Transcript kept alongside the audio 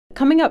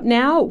Coming up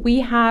now, we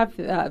have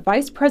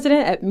Vice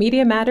President at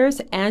Media Matters,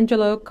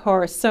 Angelo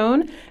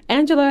Carusone.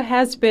 Angelo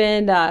has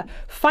been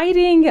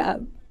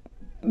fighting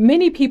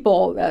many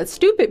people,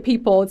 stupid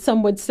people,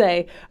 some would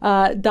say.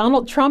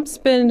 Donald Trump's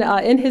been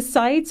in his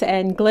sights,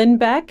 and Glenn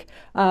Beck,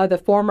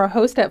 the former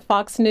host at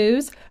Fox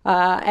News.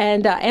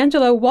 And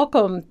Angelo,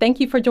 welcome. Thank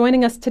you for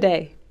joining us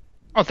today.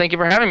 Oh, thank you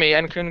for having me,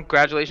 and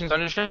congratulations on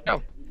your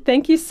show.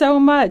 Thank you so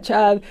much.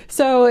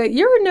 So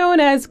you're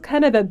known as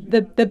kind of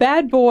the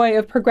bad boy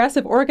of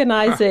progressive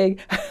organizing.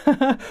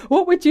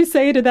 What would you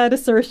say to that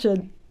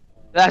assertion?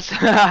 That's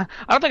I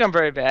don't think I'm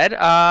very bad.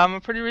 I'm a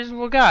pretty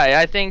reasonable guy,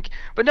 I think.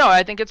 But no,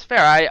 I think it's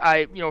fair.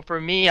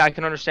 For me, I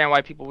can understand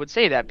why people would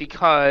say that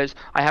because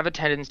I have a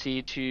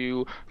tendency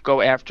to go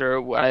after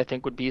what I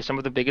think would be some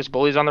of the biggest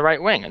bullies on the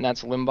right wing, and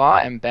that's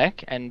Limbaugh and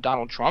Beck and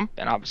Donald Trump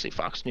and obviously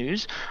Fox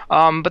News.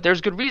 But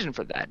there's good reason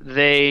for that.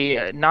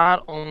 They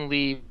not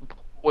only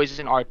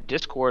poison our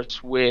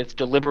discourse with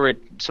deliberate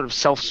sort of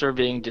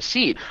self-serving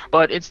deceit,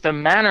 but it's the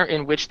manner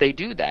in which they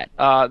do that.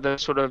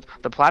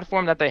 The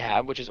platform that they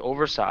have, which is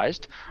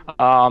oversized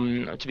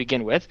to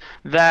begin with,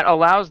 that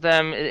allows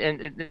them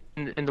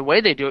in the way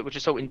they do it, which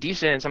is so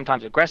indecent and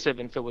sometimes aggressive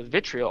and filled with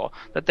vitriol,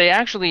 that they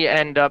actually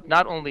end up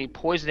not only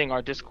poisoning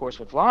our discourse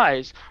with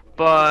lies,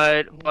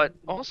 but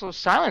also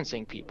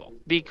silencing people,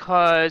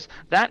 because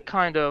that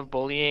kind of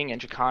bullying and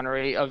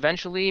chicanery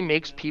eventually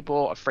makes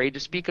people afraid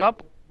to speak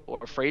up or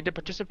afraid to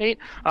participate,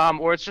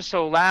 or it's just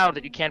so loud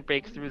that you can't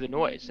break through the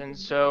noise. And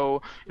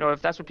so,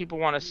 if that's what people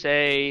want to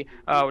say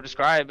or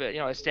describe,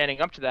 as standing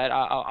up to that,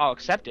 I'll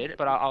accept it,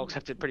 but I'll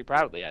accept it pretty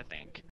proudly, I think.